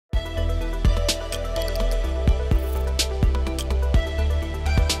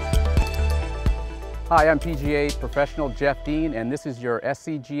Hi, I'm PGA Professional Geoff Dean, and this is your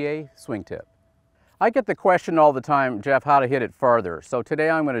SCGA Swing Tip. I get the question all the time, Jeff, how to hit it farther. So today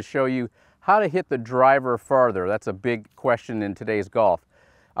I'm going to show you how to hit the driver farther. That's a big question in today's golf.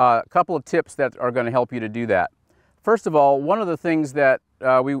 A couple of tips that are going to help you to do that. First of all, one of the things that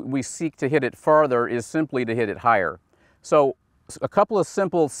we seek to hit it farther is simply to hit it higher. So a couple of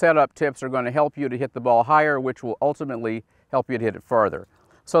simple setup tips are going to help you to hit the ball higher, which will ultimately help you to hit it farther.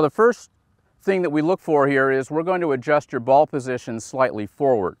 So the first thing that we look for here is we're going to adjust your ball position slightly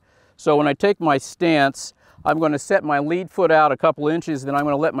forward. So when I take my stance, I'm going to set my lead foot out a couple inches, then I'm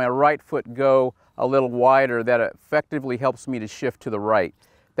going to let my right foot go a little wider. That effectively helps me to shift to the right.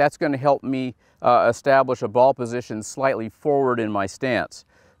 That's going to help me establish a ball position slightly forward in my stance.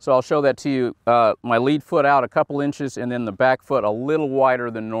 So I'll show that to you. My lead foot out a couple inches and then the back foot a little wider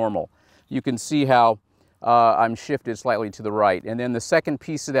than normal. You can see how I'm shifted slightly to the right. And then the second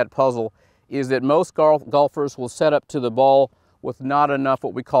piece of that puzzle is that most golfers will set up to the ball with not enough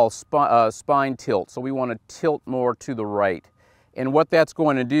what we call spine tilt. So we want to tilt more to the right. And what that's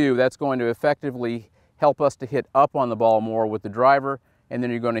going to do, that's going to effectively help us to hit up on the ball more with the driver, and then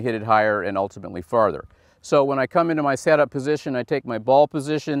you're going to hit it higher and ultimately farther. So when I come into my setup position, I take my ball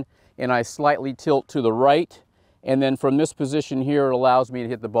position and I slightly tilt to the right, and then from this position here it allows me to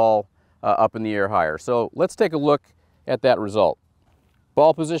hit the ball up in the air higher. So let's take a look at that result.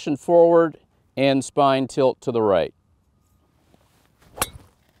 Ball position forward and spine tilt to the right.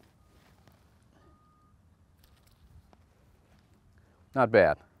 Not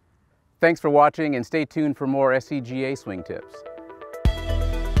bad. Thanks for watching and stay tuned for more SCGA swing tips.